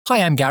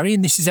Hi, I'm Gary,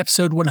 and this is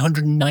episode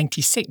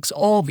 196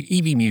 of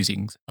EV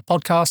Musings, a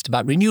podcast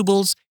about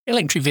renewables,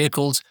 electric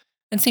vehicles,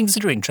 and things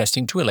that are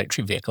interesting to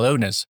electric vehicle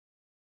owners.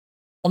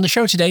 On the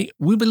show today,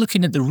 we'll be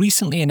looking at the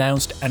recently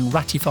announced and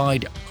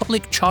ratified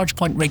Public Charge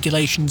Point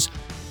Regulations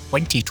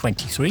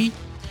 2023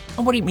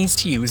 and what it means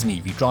to you as an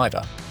EV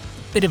driver.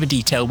 Bit of a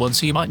detailed one,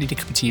 so you might need a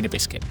cup of tea and a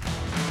biscuit.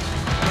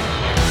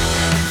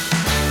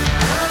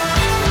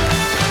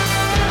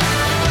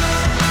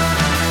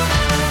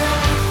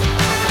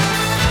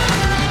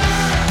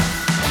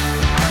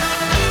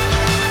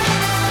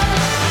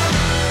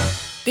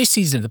 This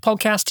season of the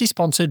podcast is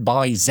sponsored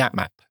by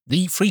ZapMap,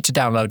 the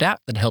free-to-download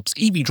app that helps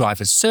EV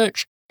drivers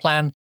search,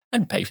 plan,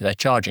 and pay for their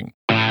charging.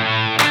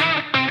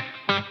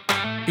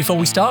 Before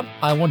we start,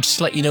 I wanted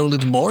to let you know a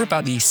little more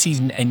about the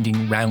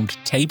season-ending round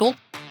table.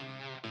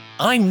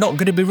 I'm not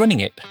going to be running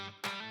it.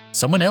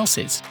 Someone else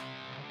is.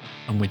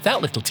 And with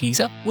that little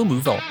teaser, we'll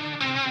move on.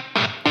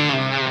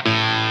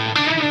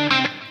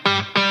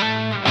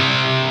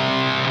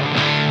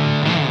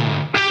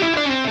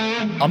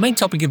 Our main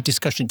topic of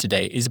discussion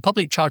today is the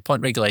Public Charge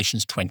Point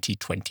Regulations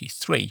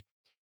 2023.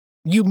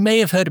 You may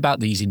have heard about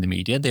these in the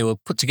media. They were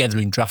put together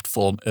in draft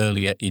form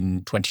earlier in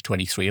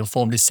 2023 and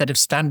formed a set of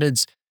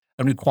standards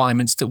and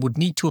requirements that would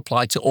need to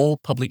apply to all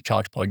public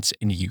charge points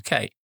in the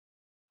UK.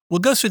 We'll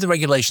go through the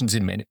regulations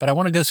in a minute, but I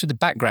want to go through the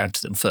background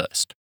to them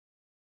first.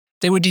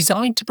 They were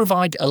designed to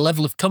provide a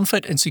level of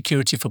comfort and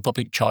security for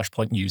public charge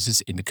point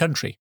users in the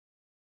country.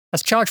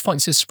 As charge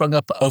points have sprung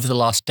up over the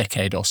last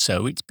decade or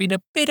so, it's been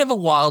a bit of a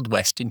wild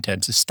west in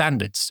terms of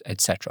standards,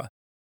 etc.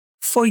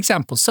 For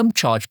example, some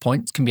charge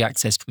points can be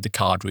accessed with a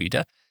card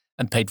reader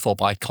and paid for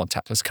by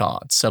contactless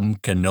cards. Some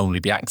can only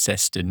be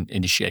accessed and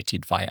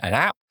initiated via an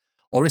app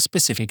or a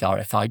specific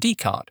RFID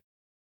card.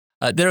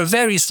 There are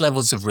various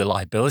levels of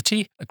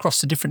reliability across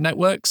the different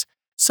networks.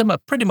 Some are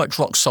pretty much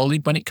rock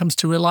solid when it comes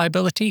to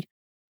reliability,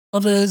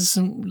 others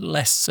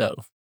less so.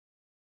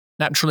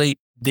 Naturally,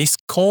 this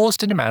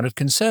caused an amount of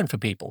concern for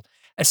people,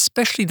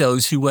 especially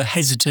those who were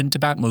hesitant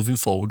about moving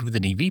forward with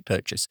an EV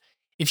purchase.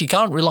 If you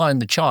can't rely on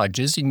the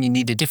chargers and you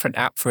need a different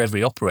app for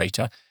every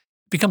operator,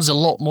 it becomes a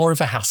lot more of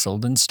a hassle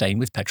than staying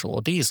with petrol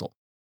or diesel.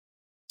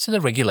 So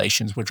the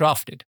regulations were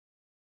drafted.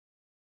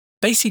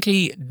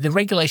 Basically, the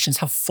regulations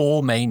have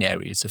four main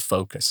areas of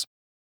focus.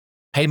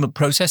 Payment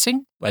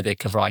processing, where they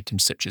cover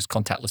items such as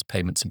contactless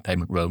payments and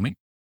payment roaming.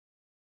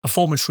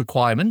 Performance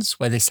requirements,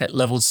 where they set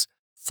levels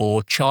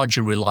for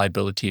charger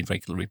reliability and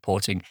regular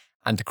reporting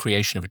and the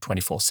creation of a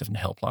 24/7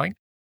 helpline.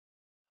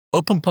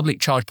 Open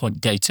public charge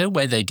point data,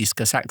 where they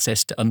discuss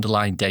access to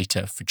underlying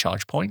data for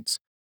charge points.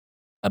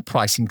 And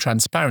pricing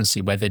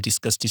transparency, where they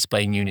discuss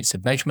displaying units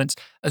of measurements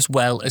as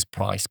well as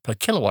price per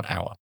kilowatt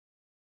hour.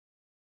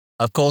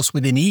 Of course,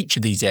 within each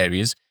of these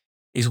areas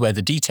is where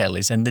the detail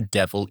is, and the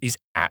devil is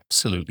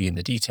absolutely in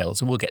the details,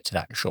 and we'll get to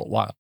that in a short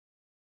while.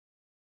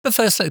 But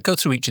first, let's go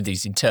through each of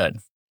these in turn.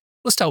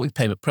 We'll start with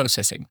payment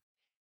processing.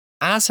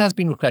 As has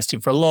been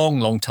requested for a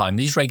long time,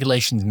 these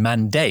regulations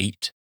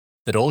mandate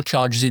that all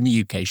charges in the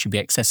UK should be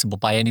accessible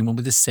by anyone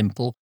with a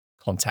simple,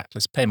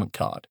 contactless payment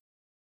card.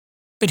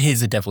 But here's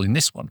the devil in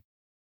this one.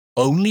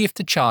 Only if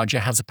the charger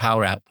has a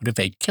power output of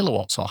 8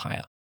 kilowatts or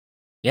higher.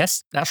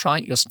 Yes, that's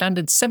right, your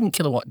standard 7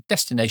 kilowatt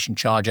destination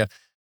charger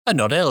are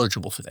not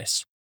eligible for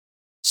this.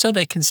 So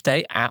they can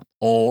stay app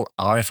or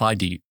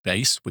RFID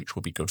based, which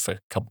will be good for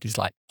companies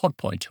like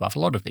PodPoint who have a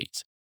lot of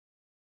these.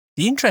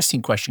 The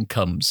interesting question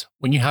comes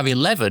when you have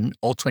 11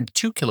 or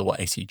 22 kilowatt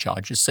AC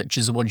chargers, such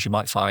as the ones you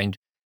might find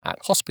at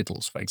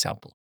hospitals, for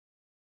example.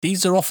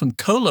 These are often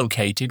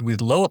co-located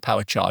with lower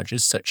power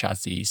chargers, such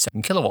as the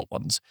 7 kilowatt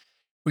ones,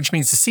 which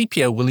means the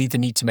CPO will either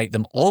need to make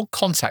them all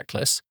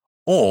contactless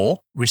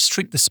or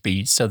restrict the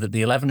speed so that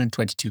the 11 and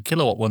 22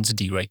 kilowatt ones are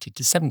derated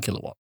to 7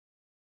 kilowatt.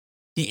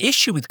 The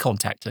issue with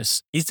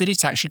contactless is that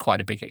it's actually quite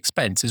a big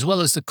expense, as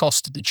well as the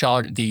cost of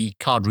the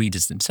card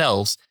readers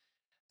themselves.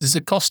 There's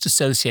a cost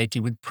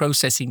associated with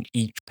processing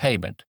each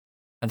payment,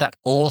 and that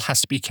all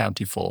has to be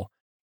accounted for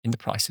in the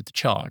price of the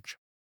charge.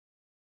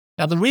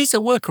 Now, there is a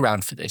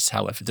workaround for this,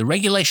 however. The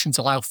regulations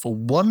allow for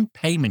one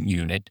payment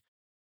unit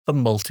for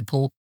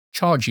multiple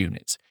charge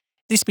units.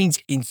 This means,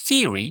 in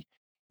theory,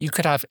 you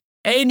could have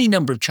any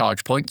number of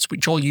charge points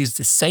which all use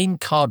the same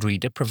card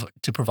reader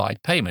to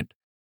provide payment.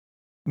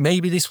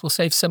 Maybe this will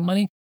save some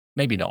money,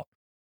 maybe not.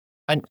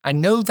 And I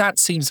know that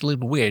seems a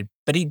little weird,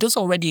 but it does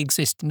already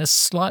exist in a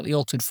slightly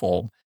altered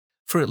form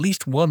for at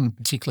least one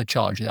particular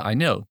charger that I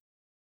know.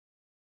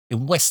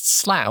 In West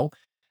Slough,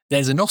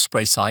 there's an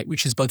Osprey site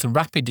which has both a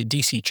rapid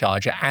DC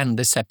charger and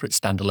a separate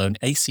standalone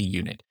AC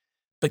unit.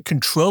 But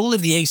control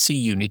of the AC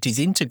unit is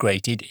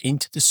integrated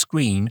into the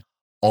screen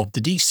of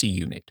the DC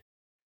unit.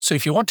 So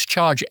if you want to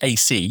charge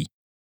AC,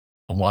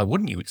 and why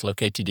wouldn't you? It's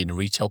located in a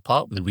retail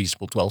park with a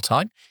reasonable dwell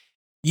time.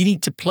 You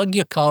need to plug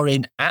your car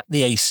in at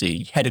the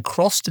AC, head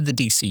across to the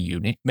DC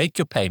unit, make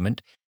your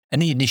payment,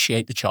 and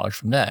initiate the charge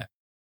from there.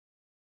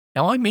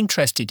 Now, I'm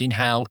interested in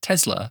how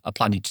Tesla are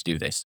planning to do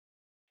this.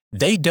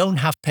 They don't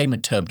have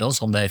payment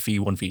terminals on their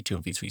V1, V2,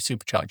 and V3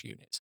 supercharger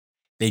units.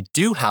 They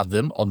do have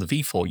them on the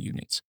V4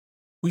 units.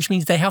 which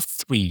means they have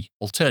three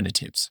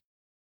alternatives.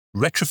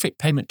 Retrofit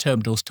payment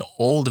terminals to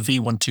all the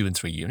V1, 2, and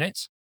 3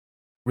 units,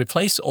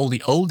 replace all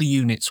the older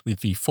units with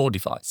V4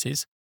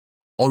 devices,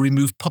 or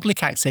remove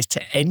public access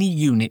to any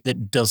unit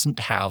that doesn't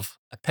have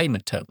a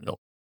payment terminal.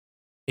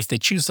 If they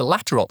choose the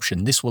latter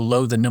option, this will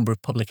lower the number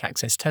of public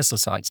access Tesla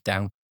sites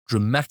down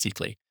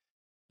dramatically.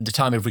 At the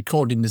time of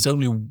recording, there's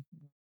only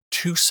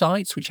 2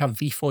 sites which have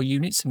V4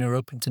 units and are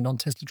open to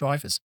non-Tesla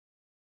drivers.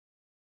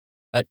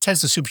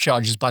 Tesla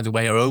superchargers, by the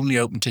way, are only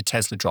open to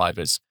Tesla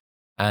drivers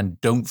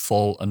and don't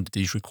fall under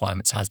these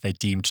requirements as they're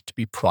deemed to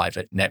be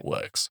private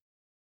networks.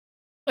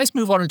 Let's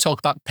move on and talk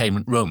about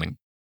payment roaming.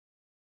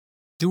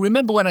 Do you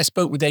remember when I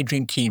spoke with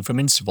Adrian Keane from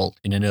Instavolt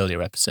in an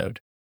earlier episode?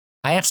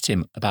 I asked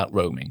him about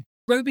roaming.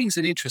 Roaming's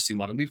an interesting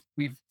one, and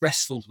we've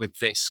wrestled with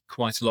this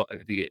quite a lot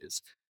over the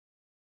years.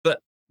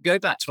 But go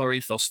back to our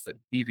ethos that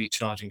EV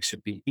charging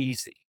should be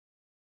easy.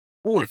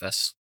 All of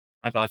us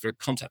have either a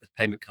contactless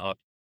payment card,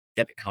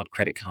 debit card,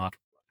 credit card,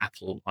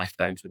 Apple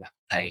iPhones with Apple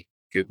Pay,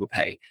 Google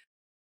Pay.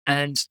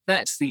 And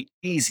that's the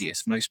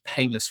easiest, most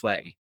painless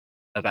way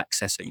of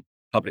accessing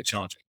public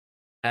charging.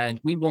 And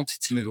we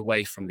wanted to move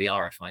away from the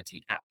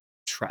RFID app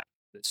trap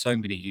that so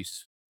many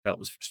users felt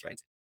was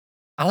frustrating.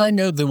 And I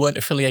know they weren't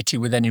affiliated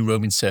with any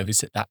roaming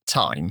service at that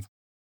time.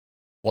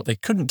 What they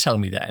couldn't tell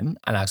me then,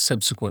 and I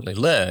subsequently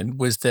learned,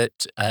 was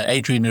that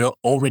Adrian had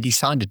already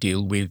signed a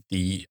deal with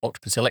the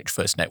Octopus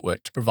Electrofirst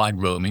network to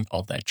provide roaming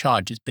of their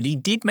charges. But he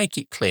did make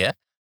it clear,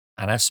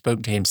 and I've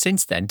spoken to him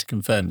since then to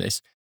confirm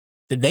this,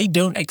 that they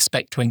don't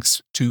expect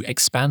to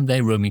expand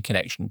their roaming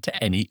connection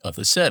to any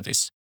other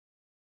service.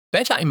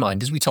 Bear that in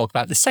mind as we talk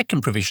about the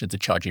second provision of the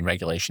charging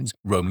regulations,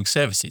 roaming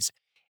services.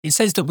 It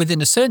says that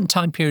within a certain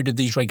time period of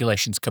these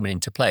regulations coming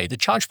into play, the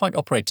charge point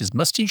operators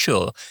must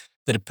ensure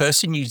that a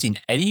person using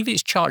any of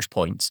its charge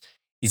points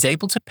is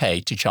able to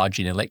pay to charge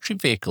an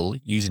electric vehicle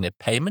using a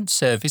payment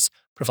service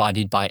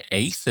provided by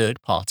a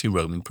third-party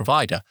roaming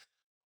provider.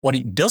 What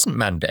it doesn't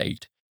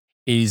mandate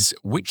is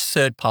which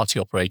third-party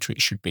operator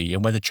it should be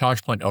and whether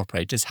charge point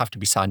operators have to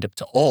be signed up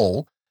to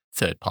all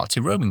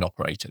third-party roaming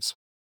operators.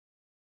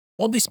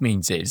 What this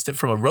means is that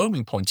from a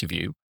roaming point of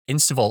view,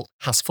 Instavolt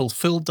has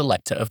fulfilled the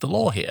letter of the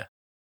law here.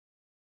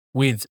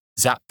 With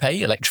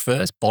ZapPay,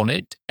 Electrofirst,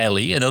 Bonnet,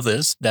 Ellie, and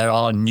others, there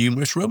are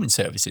numerous roaming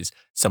services.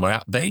 Some are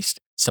app-based,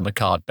 some are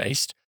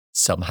card-based,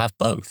 some have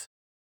both.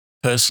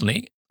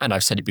 Personally, and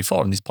I've said it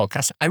before on this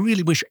podcast, I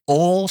really wish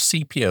all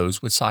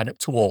CPOs would sign up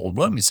to all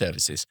roaming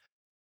services.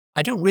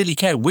 I don't really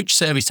care which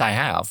service I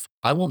have.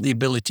 I want the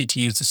ability to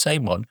use the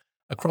same one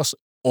across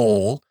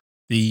all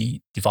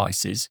the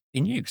devices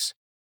in use.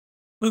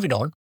 Moving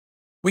on,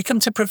 we come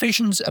to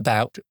provisions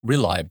about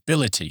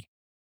reliability.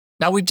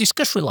 Now, we've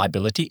discussed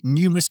reliability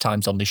numerous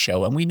times on this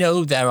show, and we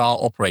know there are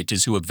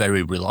operators who are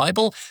very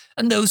reliable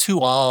and those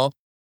who are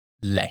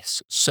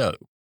less so.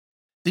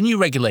 The new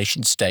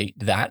regulations state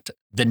that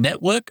the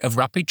network of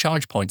rapid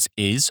charge points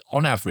is,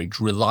 on average,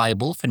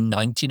 reliable for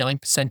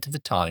 99% of the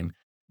time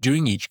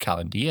during each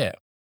calendar year.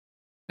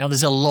 Now,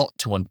 there's a lot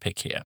to unpick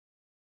here.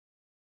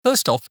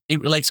 First off,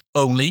 it relates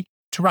only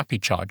to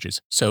rapid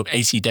chargers. So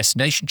AC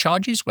destination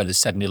charges, whether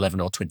 7, 11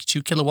 or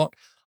 22 kilowatt,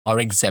 are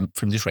exempt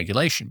from this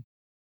regulation.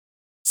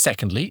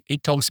 Secondly,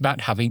 it talks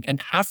about having an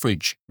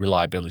average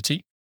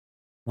reliability,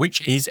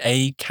 which is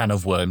a can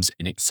of worms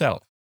in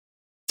itself.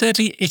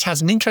 Thirdly, it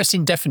has an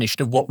interesting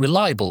definition of what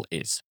reliable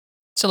is.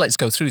 So let's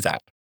go through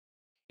that.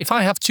 If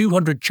I have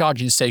 200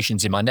 charging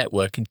stations in my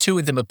network and 2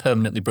 of them are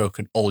permanently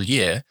broken all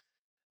year,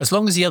 as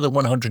long as the other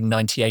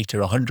 198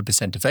 are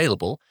 100%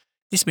 available,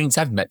 this means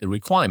I've met the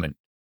requirement.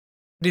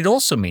 But it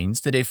also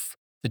means that if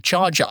the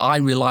charger I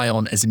rely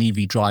on as an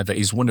EV driver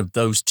is one of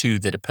those 2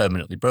 that are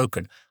permanently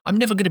broken, I'm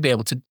never going to be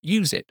able to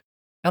use it.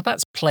 Now,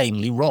 that's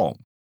plainly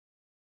wrong.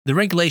 The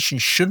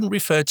regulations shouldn't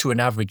refer to an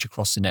average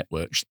across the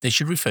network. They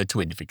should refer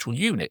to individual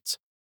units.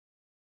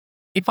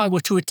 If I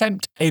were to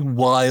attempt a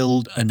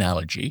wild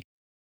analogy,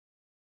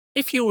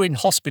 if you were in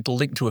hospital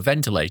linked to a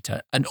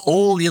ventilator and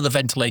all the other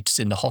ventilators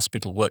in the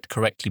hospital worked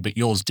correctly but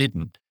yours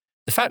didn't,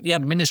 the fact the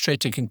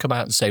administrator can come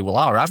out and say, well,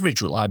 our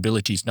average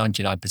reliability is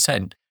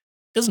 99%,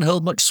 doesn't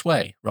hold much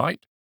sway, right?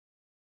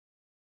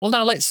 Well,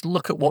 now let's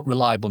look at what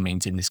reliable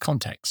means in this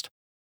context.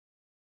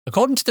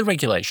 According to the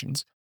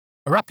regulations,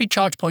 a rapid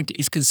charge point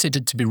is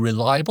considered to be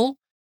reliable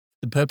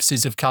for the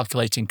purposes of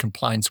calculating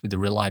compliance with the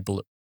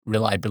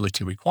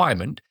reliability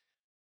requirement,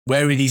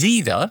 where it is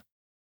either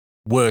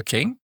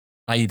working,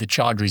 i.e. the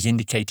charger is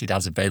indicated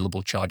as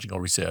available charging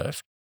or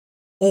reserved,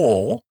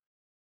 or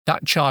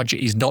that charger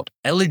is not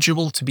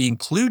eligible to be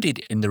included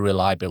in the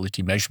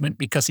reliability measurement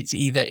because it's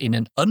either in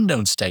an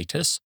unknown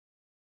status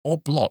or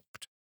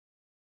blocked.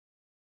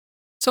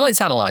 So let's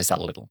analyse that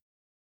a little.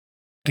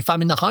 If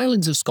I'm in the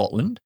Highlands of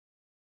Scotland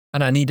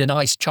and I need a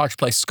nice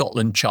ChargePlace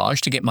Scotland charge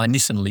to get my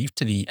Nissan Leaf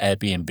to the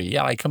Airbnb,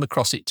 I come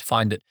across it to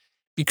find that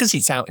because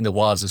it's out in the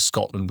wilds of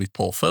Scotland with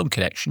poor phone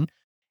connection,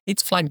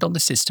 it's flagged on the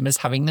system as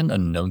having an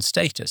unknown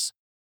status.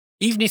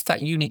 Even if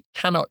that unit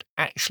cannot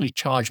actually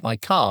charge my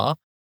car,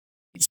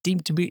 it's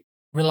deemed to be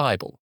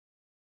reliable.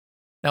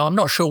 Now, I'm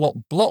not sure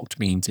what blocked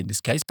means in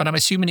this case, but I'm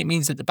assuming it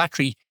means that the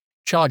battery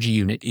charger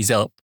unit is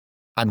up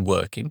and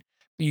working,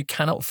 but you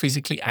cannot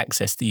physically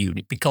access the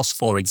unit because,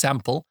 for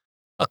example,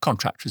 a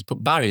contractor has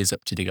put barriers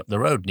up to dig up the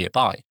road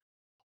nearby,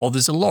 or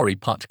there's a lorry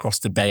parked across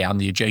the bay and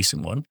the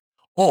adjacent one,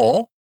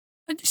 or,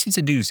 and this is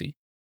a doozy,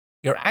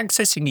 you're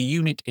accessing a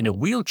unit in a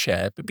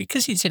wheelchair, but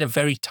because it's in a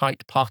very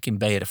tight parking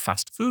bay at a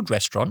fast food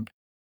restaurant,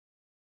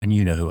 and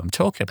you know who I'm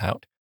talking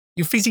about,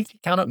 you physically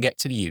cannot get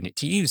to the unit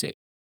to use it.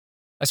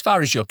 As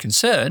far as you're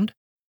concerned,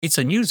 it's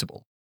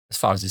unusable. As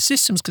far as the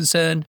system's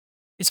concerned,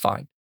 it's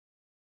fine.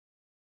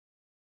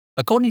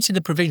 According to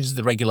the provisions of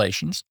the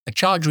regulations, a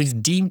charger is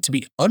deemed to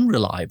be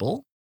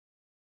unreliable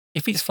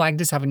if it's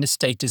flagged as having the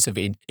status of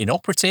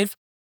inoperative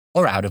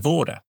or out of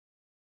order.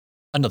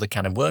 Another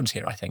can of worms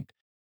here, I think.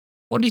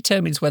 What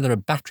determines whether a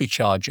battery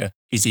charger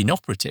is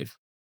inoperative?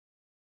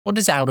 What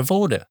does out of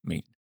order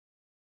mean?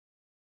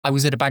 I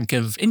was at a bank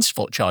of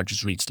Instavolt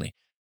chargers recently.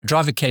 A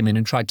driver came in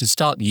and tried to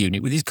start the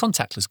unit with his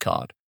contactless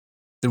card.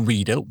 The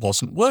reader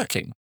wasn't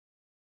working.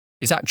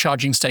 Is that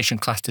charging station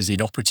classed as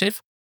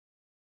inoperative?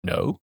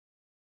 No,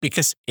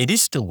 because it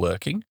is still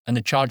working and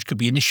the charge could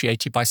be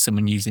initiated by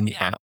someone using the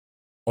app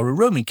or a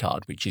roaming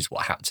card, which is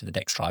what happened to the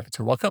next driver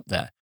to rock up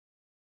there.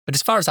 But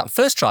as far as that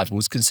first driver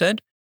was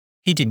concerned,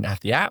 he didn't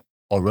have the app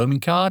or roaming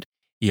card.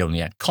 He only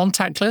had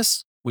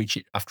contactless, which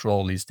after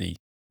all is the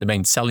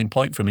main selling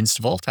point from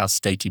Instavolt, as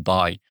stated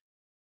by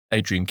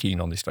Adrian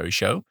Keane on this very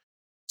show.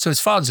 So as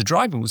far as the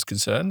driver was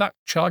concerned, that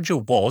charger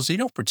was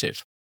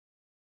inoperative.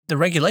 The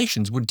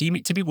regulations would deem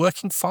it to be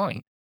working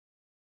fine.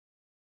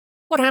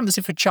 What happens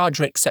if a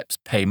charger accepts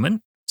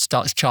payment,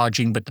 starts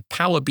charging, but the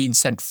power being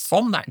sent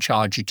from that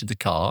charger to the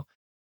car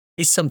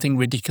is something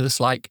ridiculous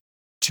like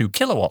 2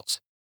 kilowatts,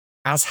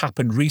 as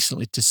happened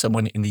recently to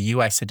someone in the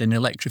US at an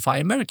Electrify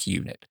America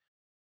unit?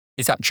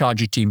 Is that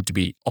charger deemed to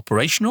be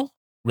operational,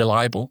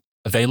 reliable,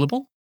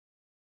 available?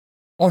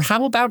 Or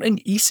how about an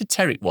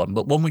esoteric one,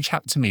 but one which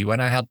happened to me when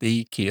I had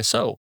the Kia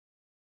Soul?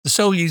 The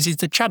Soul uses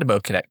the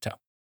CHAdeMO connector.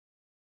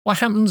 What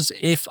happens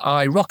if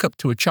I rock up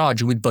to a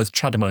charger with both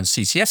CHAdeMO and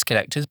CCS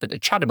connectors, but the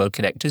CHAdeMO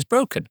connector is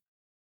broken?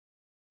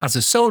 As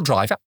a Soul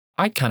driver,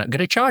 I cannot get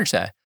a charge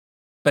there,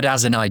 but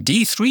as an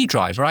ID3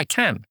 driver, I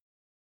can.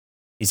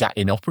 Is that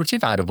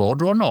inoperative, out of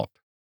order, or not?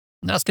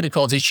 And that's going to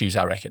cause issues,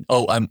 I reckon.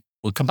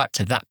 We'll come back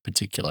to that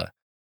particular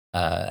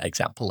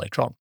example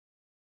later on.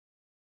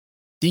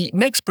 The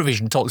next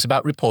provision talks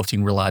about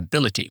reporting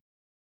reliability.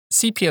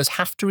 CPOs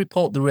have to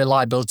report the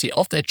reliability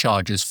of their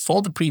chargers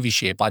for the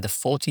previous year by the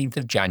 14th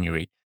of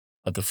January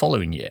of the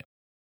following year.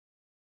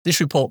 This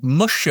report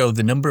must show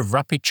the number of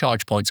rapid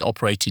charge points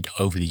operated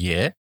over the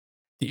year,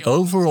 the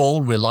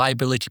overall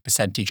reliability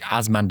percentage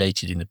as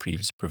mandated in the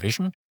previous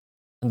provision,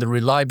 and the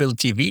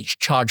reliability of each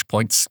charge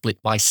point split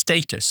by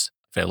status,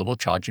 available,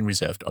 charging,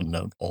 reserved,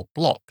 unknown, or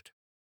blocked.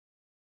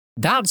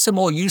 That's a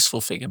more useful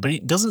figure, but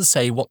it doesn't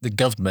say what the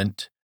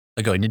government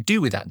are going to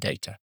do with that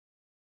data.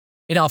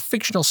 In our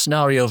fictional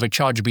scenario of a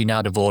charger being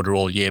out of order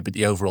all year, but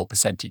the overall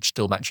percentage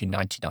still matching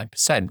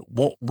 99%,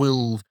 what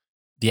will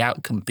the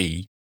outcome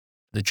be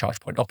for the charge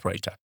point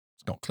operator?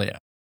 It's not clear.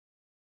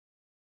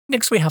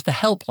 Next, we have the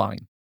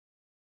helpline.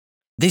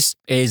 This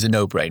is a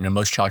no-brainer, and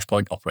most charge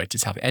point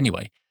operators have it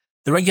anyway.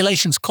 The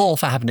regulations call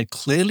for having a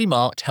clearly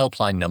marked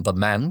helpline number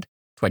manned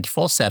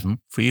 24/7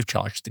 free of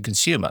charge to the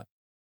consumer.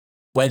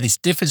 Where this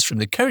differs from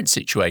the current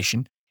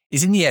situation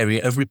is in the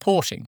area of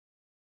reporting.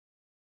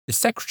 The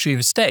Secretary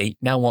of State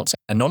now wants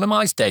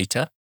anonymized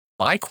data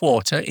by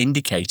quarter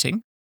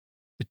indicating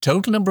the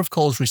total number of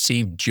calls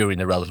received during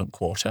the relevant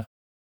quarter,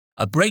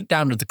 a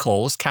breakdown of the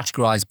calls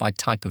categorized by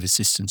type of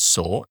assistance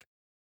sought,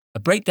 a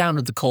breakdown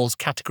of the calls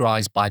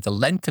categorized by the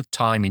length of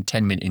time in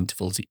 10-minute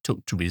intervals it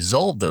took to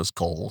resolve those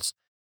calls,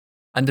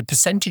 and the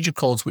percentage of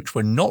calls which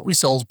were not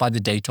resolved by the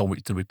date on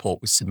which the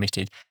report was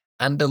submitted,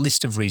 and a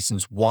list of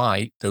reasons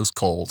why those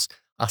calls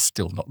are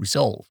still not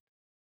resolved.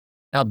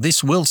 Now,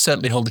 this will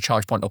certainly hold the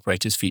charge point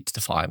operators' feet to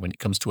the fire when it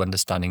comes to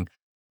understanding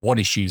what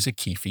issues are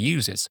key for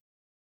users.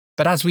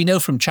 But as we know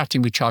from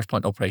chatting with charge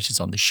point operators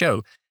on the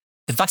show,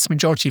 the vast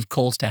majority of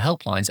calls to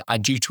helplines are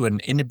due to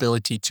an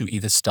inability to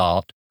either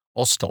start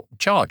or stop the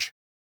charge.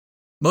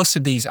 Most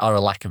of these are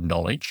a lack of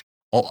knowledge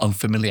or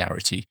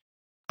unfamiliarity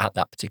at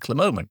that particular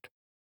moment.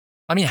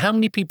 I mean, how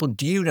many people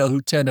do you know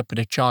who turn up at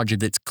a charger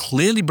that's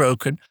clearly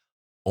broken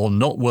or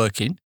not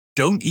working,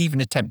 don't even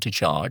attempt to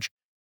charge,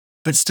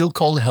 but still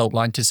call the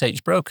helpline to say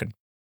it's broken?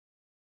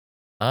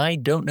 I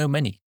don't know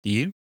many. Do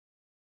you?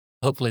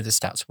 Hopefully the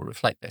stats will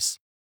reflect this.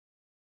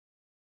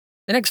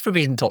 The next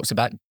provision talks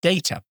about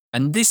data,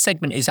 and this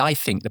segment is, I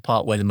think, the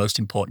part where the most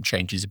important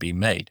changes are being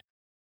made.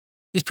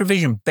 This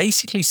provision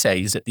basically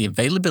says that the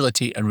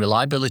availability and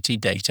reliability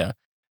data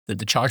that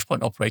the charge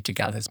point operator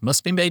gathers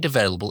must be made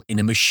available in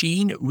a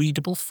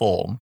machine-readable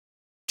form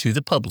to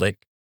the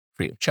public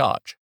free of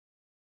charge.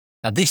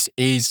 Now, this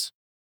is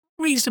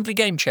reasonably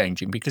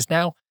game-changing because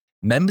now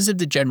members of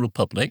the general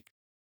public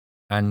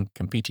and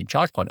competing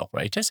charge point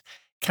operators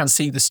can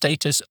see the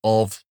status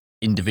of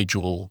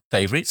individual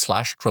favorite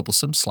 /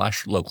 troublesome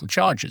 / local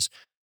chargers.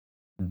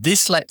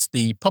 This lets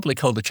the public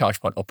hold the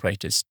charge point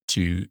operators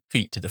to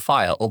feet to the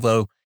fire,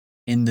 although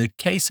in the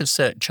case of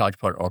certain charge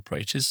point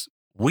operators,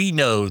 we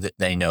know that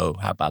they know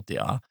how bad they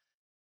are,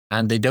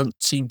 and they don't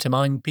seem to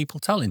mind people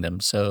telling them.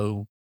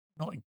 So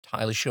not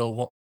entirely sure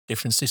what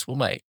difference this will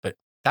make, but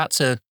that's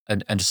an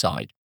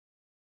aside.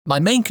 My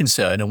main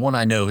concern, and one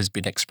I know has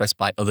been expressed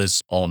by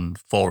others on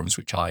forums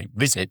which I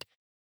visit,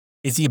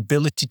 is the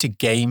ability to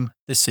game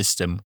the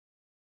system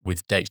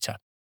with data.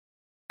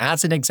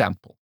 As an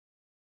example,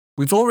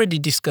 we've already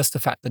discussed the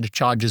fact that a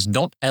charge is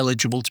not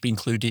eligible to be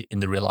included in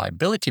the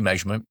reliability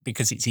measurement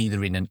because it's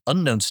either in an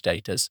unknown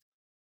status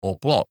or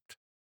blocked.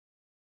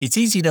 It's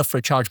easy enough for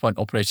a charge point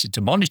operator to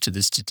monitor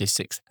the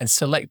statistics and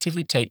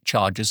selectively take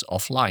charges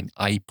offline,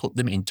 i.e. put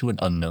them into an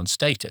unknown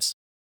status.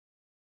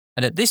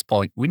 And at this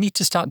point, we need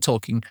to start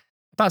talking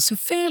about some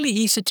fairly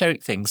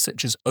esoteric things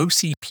such as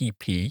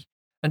OCPP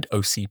and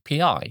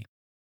OCPI.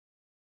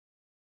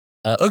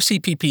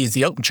 OCPP is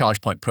the Open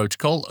Charge Point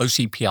Protocol.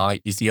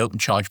 OCPI is the Open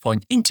Charge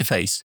Point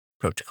Interface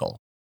Protocol.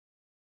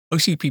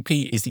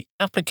 OCPP is the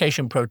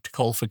application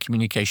protocol for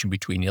communication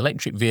between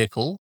electric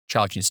vehicle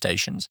charging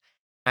stations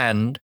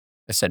and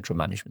a central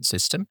management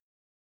system.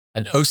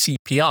 And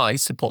OCPI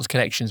supports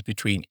connections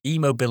between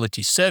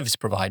e-mobility service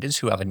providers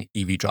who have an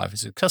EV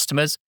drivers as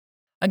customers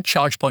and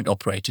charge point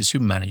operators who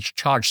manage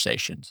charge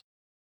stations.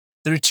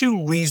 There are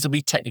two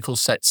reasonably technical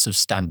sets of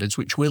standards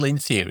which will, in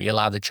theory,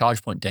 allow the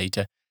charge point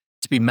data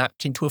to be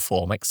mapped into a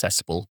form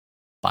accessible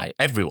by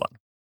everyone.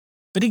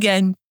 But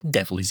again, the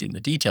devil is in the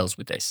details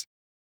with this.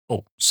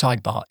 Oh,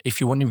 sidebar,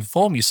 if you want to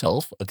inform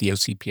yourself of the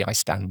OCPI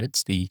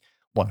standards, the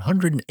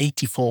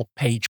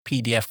 184-page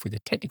PDF with the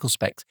technical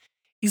specs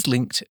is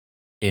linked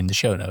in the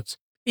show notes.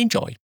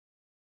 Enjoy.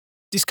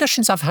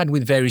 Discussions I've had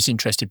with various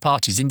interested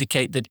parties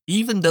indicate that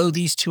even though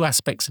these two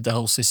aspects of the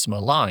whole system are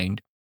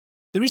aligned,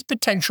 there is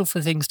potential for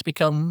things to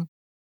become,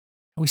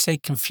 can we say,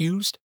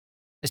 confused?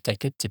 Let's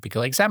take a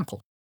typical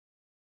example.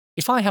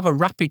 If I have a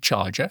rapid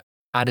charger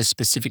at a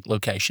specific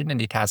location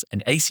and it has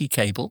an AC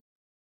cable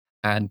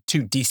and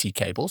two DC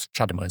cables,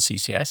 CHAdeMO and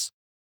CCS,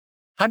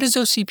 how does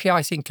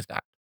OCPI think of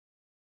that?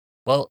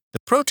 Well, the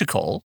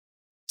protocol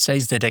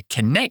says that a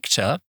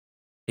connector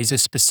is a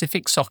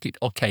specific socket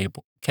or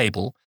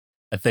cable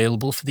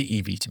available for the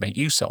EV to make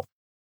use of.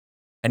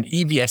 An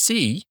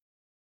EVSE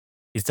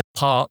is the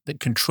part that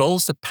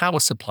controls the power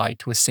supply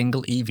to a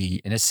single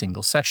EV in a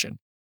single session.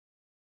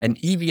 An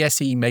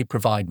EVSE may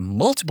provide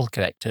multiple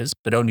connectors,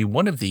 but only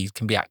one of these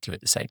can be active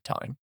at the same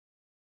time.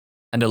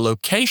 And a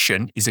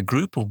location is a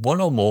group of one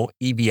or more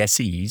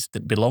EVSEs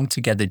that belong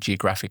together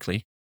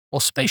geographically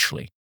or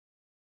spatially.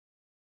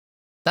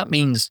 That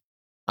means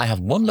I have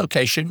one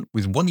location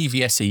with one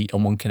EVSE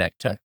and one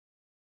connector,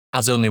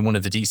 as only one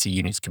of the DC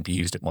units can be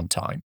used at one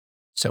time.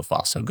 So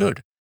far, so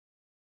good.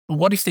 But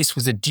what if this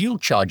was a dual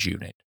charge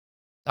unit?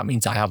 That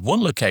means I have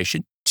one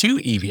location, two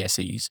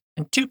EVSEs,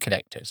 and two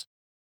connectors.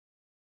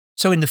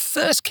 So in the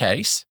first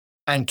case,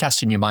 and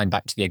casting your mind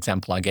back to the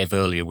example I gave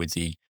earlier with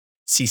the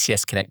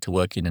CCS connector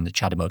working and the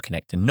CHAdeMO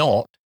connector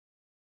not,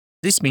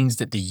 this means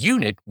that the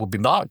unit will be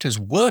marked as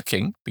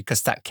working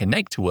because that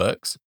connector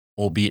works,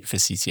 albeit for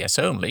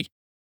CCS only,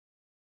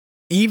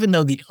 even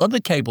though the other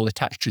cable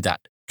attached to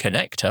that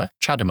connector,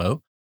 CHAdeMO,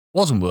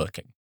 wasn't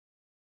working.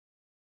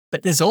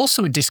 But there's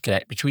also a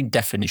disconnect between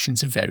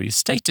definitions of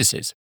various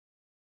statuses.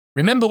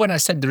 Remember when I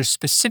said there are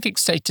specific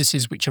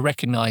statuses which are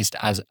recognized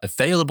as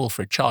available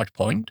for a charge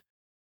point?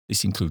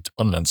 This includes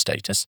unknown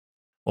status.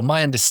 Well,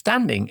 my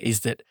understanding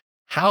is that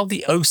how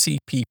the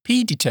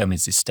OCPP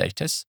determines this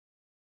status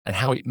and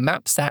how it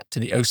maps that to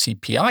the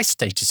OCPI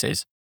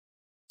statuses,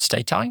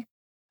 stati,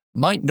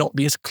 might not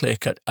be as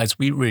clear-cut as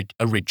we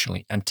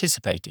originally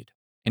anticipated.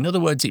 In other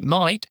words, it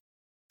might,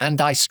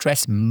 and I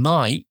stress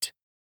might,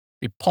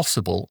 be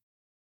possible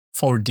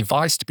for a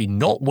device to be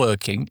not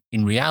working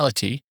in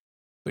reality,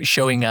 but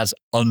showing as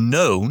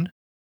unknown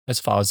as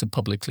far as the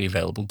publicly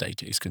available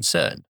data is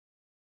concerned.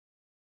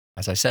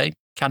 As I say,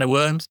 can of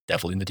worms,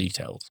 devil in the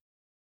details.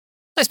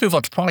 Let's move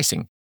on to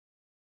pricing.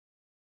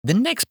 The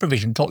next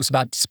provision talks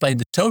about displaying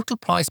the total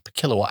price per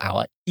kilowatt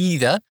hour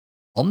either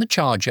on the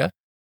charger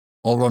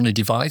or on a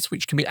device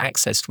which can be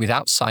accessed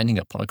without signing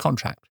up on a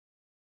contract.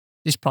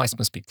 This price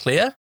must be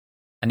clear,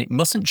 and it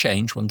mustn't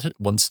change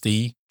once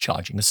the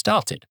charging has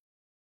started.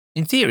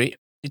 In theory,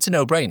 it's a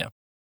no-brainer.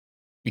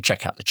 You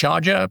check out the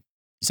charger,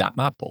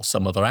 ZapMap or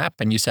some other app,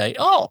 and you say,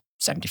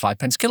 75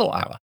 pence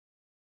kilowatt hour.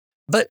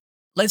 But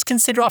let's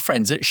consider our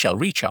friends at Shell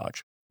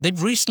Recharge.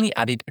 They've recently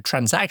added a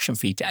transaction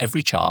fee to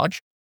every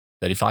charge,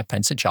 35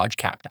 pence a charge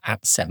capped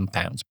at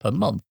 £7 per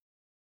month.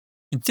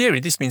 In theory,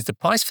 this means the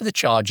price for the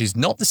charge is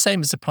not the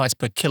same as the price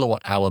per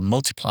kilowatt hour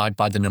multiplied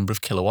by the number of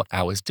kilowatt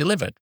hours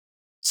delivered.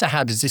 So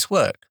how does this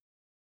work?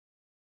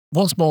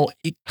 Once more,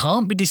 it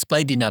can't be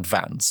displayed in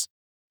advance.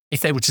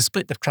 If they were to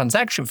split the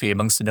transaction fee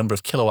amongst the number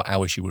of kilowatt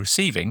hours you were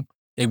receiving,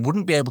 they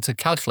wouldn't be able to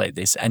calculate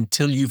this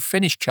until you've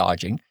finished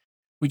charging,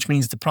 which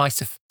means the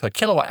price per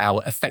kilowatt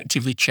hour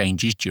effectively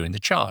changes during the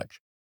charge.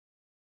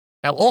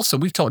 Now, also,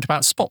 we've talked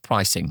about spot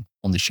pricing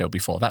on the show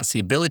before. That's the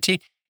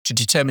ability to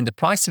determine the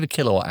price of a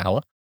kilowatt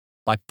hour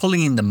by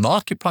pulling in the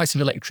market price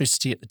of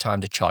electricity at the time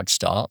the charge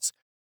starts,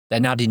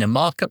 then adding a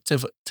markup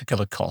to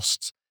cover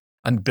costs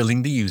and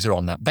billing the user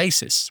on that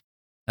basis.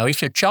 Now,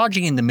 if you're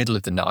charging in the middle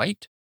of the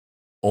night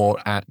or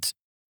at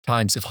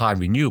times of high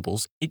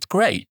renewables, it's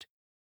great.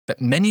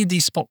 But many of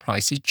these spot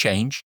prices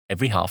change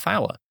every half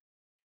hour,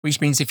 which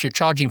means if you're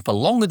charging for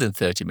longer than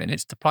 30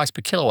 minutes, the price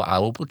per kilowatt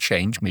hour will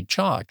change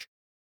mid-charge.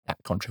 That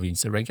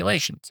contravenes the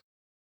regulations.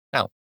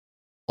 Now,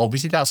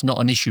 obviously that's not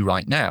an issue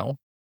right now.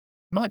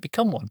 It might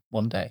become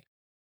one day.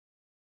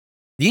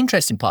 The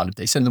interesting part of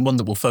this, and the one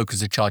that will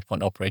focus the charge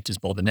point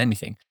operators more than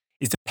anything,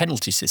 is the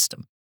penalty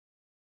system.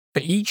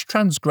 For each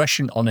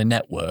transgression on a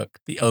network,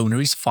 the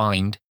owner is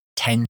fined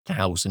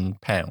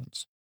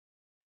 £10,000.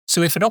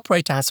 So if an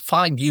operator has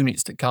 5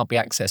 units that can't be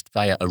accessed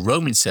via a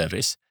roaming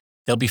service,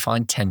 they'll be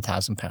fined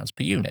 £10,000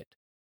 per unit.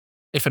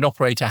 If an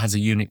operator has a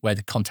unit where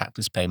the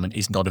contactless payment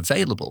is not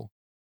available,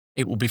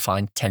 it will be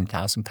fined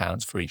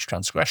 £10,000 for each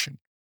transgression.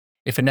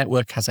 If a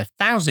network has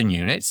 1,000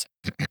 units,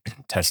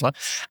 Tesla,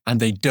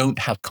 and they don't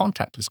have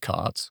contactless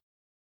cards,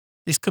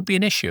 this could be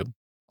an issue.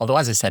 Although,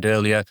 as I said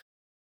earlier,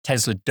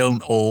 Tesla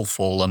don't all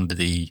fall under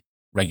the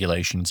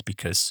regulations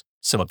because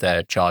some of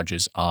their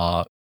charges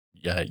are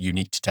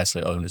unique to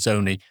Tesla owners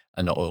only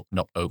and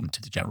not open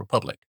to the general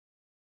public.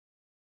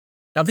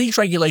 Now, these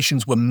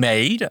regulations were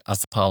made,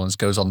 as the parlance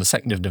goes, on the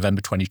 2nd of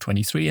November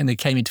 2023, and they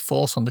came into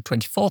force on the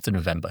 24th of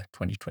November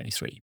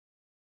 2023.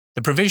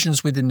 The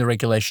provisions within the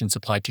regulations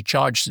apply to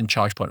chargers and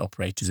charge point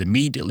operators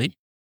immediately,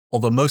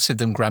 although most of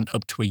them grant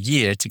up to a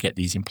year to get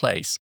these in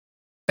place.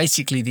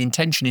 Basically, the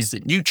intention is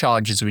that new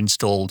chargers are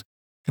installed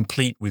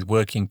complete with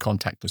working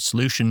contactless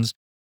solutions,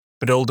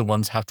 but older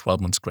ones have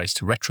 12 months grace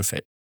to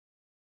retrofit.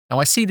 Now,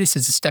 I see this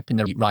as a step in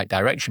the right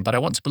direction, but I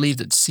want to believe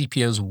that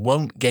CPOs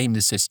won't game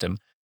the system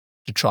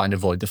to try and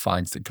avoid the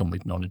fines that come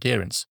with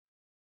non-adherence.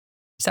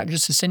 Is that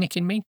just a cynic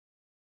in me?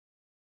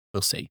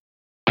 We'll see.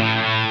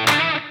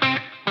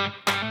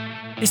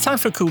 It's time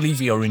for a cool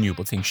EV or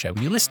renewable thing share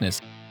with your listeners.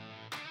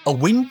 A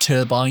wind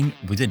turbine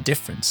with a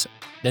difference.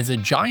 There's a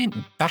giant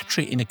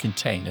battery in a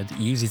container that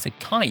uses a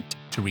kite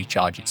to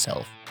recharge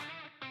itself.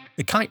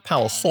 The Kite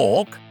Power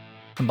Hawk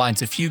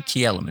combines a few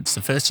key elements.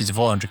 The first is a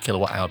 400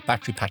 kilowatt hour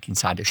battery pack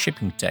inside a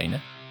shipping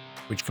container,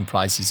 which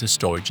comprises the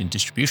storage and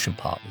distribution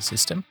part of the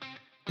system.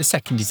 The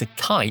second is a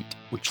kite,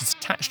 which is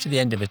attached to the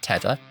end of a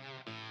tether,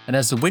 and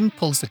as the wind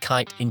pulls the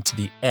kite into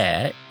the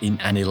air in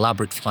an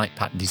elaborate flight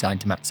pattern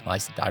designed to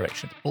maximize the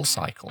direction of the pull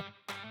cycle,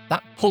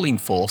 that pulling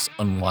force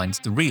unwinds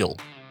the reel.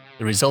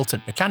 The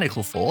resultant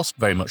mechanical force,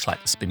 very much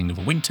like the spinning of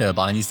a wind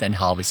turbine, is then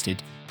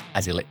harvested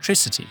as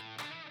electricity.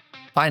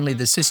 Finally,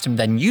 the system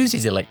then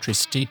uses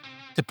electricity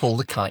to pull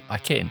the kite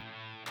back in,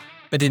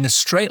 but in a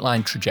straight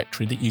line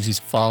trajectory that uses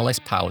far less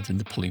power than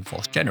the pulling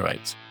force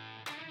generates.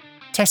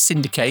 Tests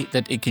indicate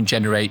that it can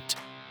generate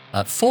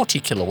 40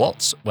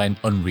 kilowatts when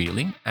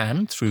unreeling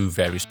and, through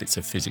various bits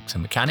of physics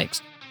and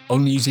mechanics,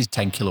 only uses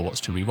 10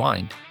 kilowatts to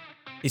rewind.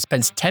 It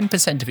spends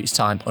 10% of its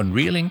time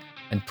unreeling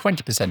and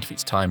 20% of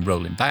its time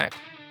rolling back,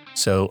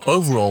 so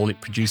overall it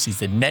produces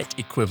the net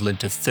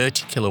equivalent of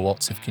 30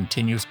 kilowatts of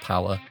continuous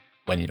power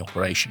when in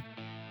operation.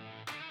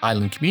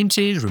 Island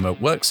communities,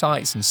 remote work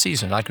sites, and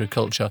seasonal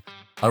agriculture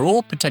are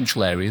all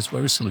potential areas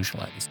where a solution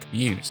like this can be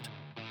used.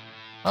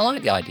 I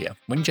like the idea.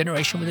 Wind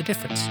generation with a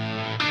difference.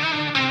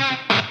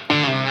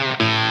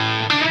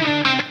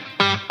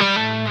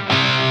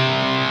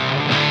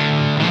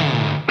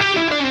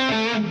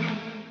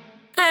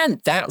 And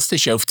that's the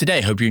show for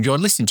today. Hope you enjoyed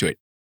listening to it.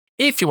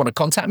 If you want to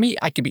contact me,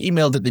 I can be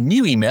emailed at the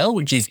new email,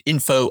 which is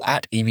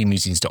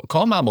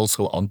info@evmusings.com. I'm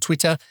also on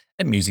Twitter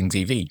at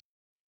MusingsEV.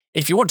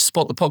 If you want to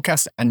support the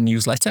podcast and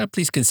newsletter,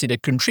 please consider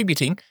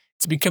contributing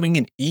to becoming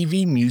an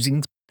EV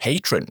Musings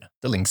patron.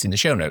 The link's in the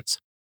show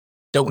notes.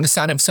 Don't want to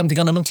sign up for something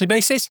on a monthly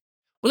basis?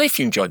 Well, if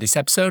you enjoyed this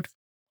episode,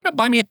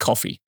 buy me a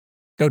coffee.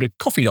 Go to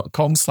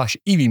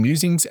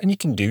coffee.com/evmusings and you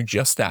can do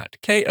just that.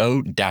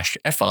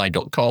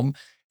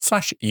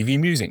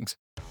 ko-fi.com/evmusings.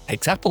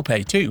 Takes Apple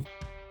Pay too.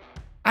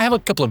 I have a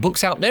couple of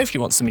books out there if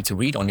you want something to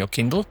read on your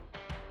Kindle.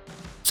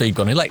 So You've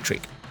Gone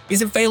Electric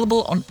is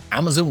available on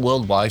Amazon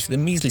worldwide for the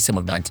measly sum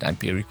of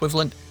 99p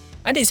equivalent,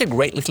 and it's a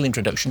great little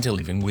introduction to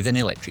living with an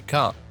electric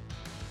car.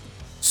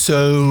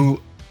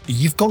 So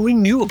You've Gone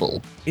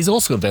Renewable is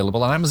also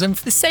available on Amazon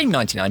for the same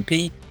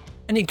 99p,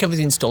 and it covers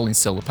installing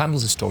solar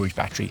panels, a storage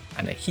battery,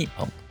 and a heat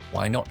pump.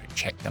 Why not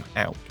check them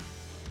out?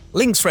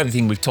 Links for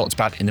everything we've talked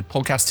about in the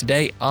podcast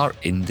today are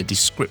in the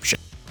description.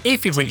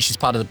 If you've reached this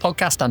part of the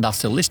podcast and are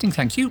still listening,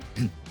 thank you.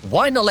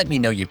 Why not let me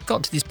know you've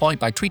got to this point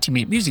by tweeting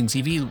me at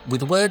MusingsEV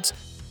with the words,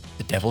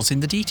 "The devil's in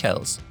the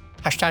details."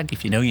 Hashtag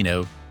if you know, you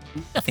know,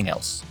 nothing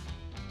else.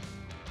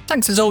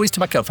 Thanks as always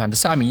to my co-founder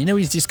Simon. You know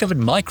he's discovered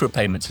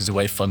micropayments as a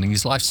way of funding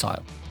his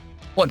lifestyle.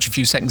 Watch a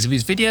few seconds of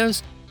his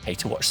videos, pay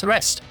to watch the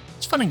rest.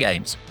 It's fun and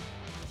games.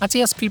 As he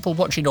has people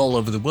watching all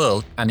over the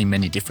world and in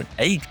many different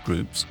age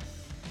groups,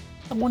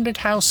 I wondered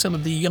how some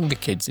of the younger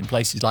kids in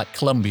places like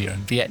Colombia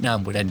and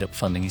Vietnam would end up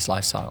funding his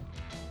lifestyle.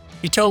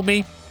 He told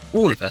me,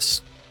 All of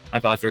us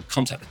have either a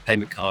contactless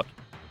payment card,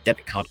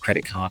 debit card,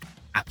 credit card,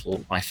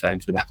 Apple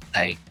iPhones with Apple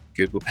Pay,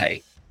 Google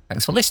Pay.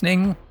 thanks for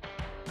listening.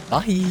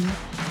 Bye.